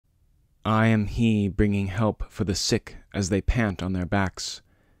I am he bringing help for the sick as they pant on their backs,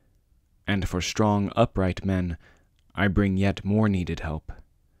 and for strong, upright men I bring yet more needed help.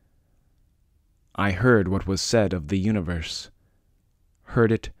 I heard what was said of the universe,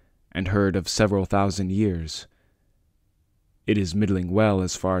 heard it and heard of several thousand years. It is middling well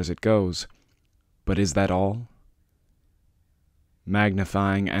as far as it goes, but is that all?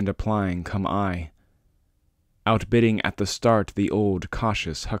 Magnifying and applying come I, outbidding at the start the old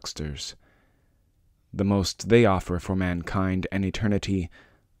cautious hucksters. The most they offer for mankind and eternity,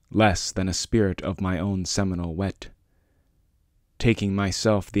 less than a spirit of my own seminal wet. Taking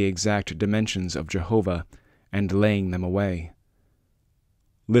myself the exact dimensions of Jehovah and laying them away.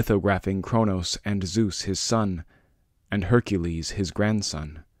 Lithographing Kronos and Zeus his son, and Hercules his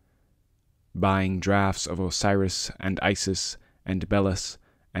grandson. Buying drafts of Osiris and Isis and Belus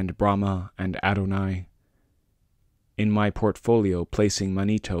and Brahma and Adonai. In my portfolio placing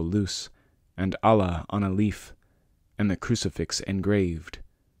Manito loose, and Allah on a leaf, and the crucifix engraved,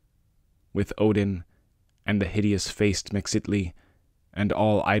 with Odin, and the hideous-faced Mexitli, and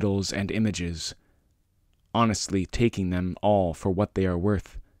all idols and images, honestly taking them all for what they are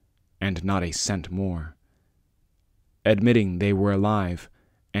worth, and not a cent more. Admitting they were alive,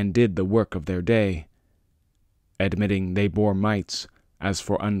 and did the work of their day, admitting they bore mites, as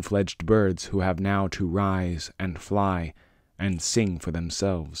for unfledged birds who have now to rise and fly and sing for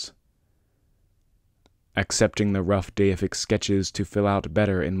themselves. Accepting the rough deific sketches to fill out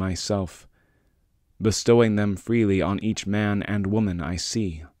better in myself, bestowing them freely on each man and woman I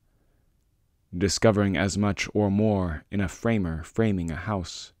see, discovering as much or more in a framer framing a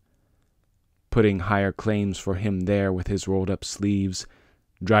house, putting higher claims for him there with his rolled-up sleeves,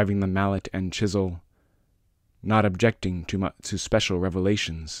 driving the mallet and chisel, not objecting to special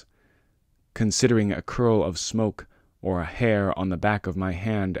revelations, considering a curl of smoke or a hair on the back of my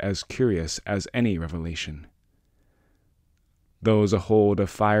hand as curious as any revelation. Those ahold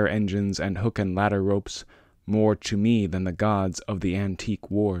of fire engines and hook and ladder ropes more to me than the gods of the antique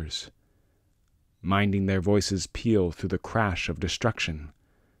wars, minding their voices peal through the crash of destruction,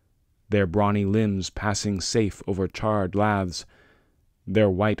 their brawny limbs passing safe over charred laths, their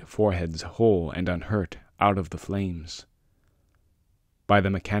white foreheads whole and unhurt out of the flames. By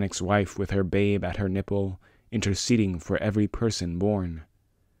the mechanic's wife with her babe at her nipple, interceding for every person born.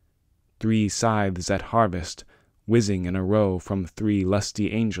 3 scythes at harvest, whizzing in a row from 3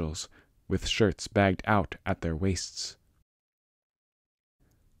 lusty angels, with shirts bagged out at their waists.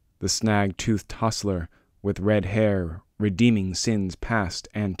 The snag-toothed hostler, with red hair, redeeming sins past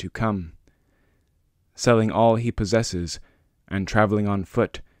and to come, selling all he possesses, and traveling on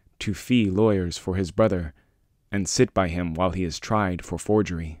foot to fee lawyers for his brother, and sit by him while he is tried for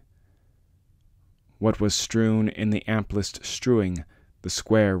forgery. What was strewn in the amplest strewing the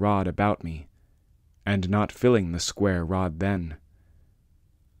square rod about me, and not filling the square rod then.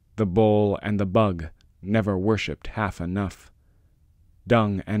 The bull and the bug never worshipped half enough.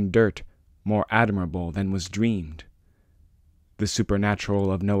 Dung and dirt more admirable than was dreamed. The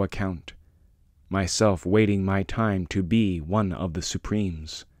supernatural of no account, myself waiting my time to be one of the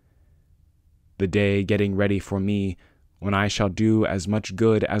supremes. The day getting ready for me when I shall do as much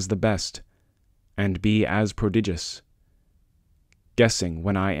good as the best, and be as prodigious. Guessing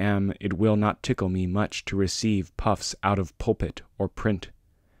when I am it will not tickle me much to receive puffs out of pulpit or print.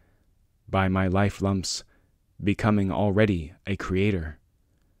 By my life lumps, becoming already a creator.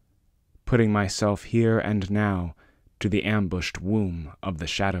 Putting myself here and now to the ambushed womb of the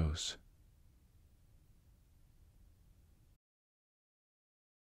shadows.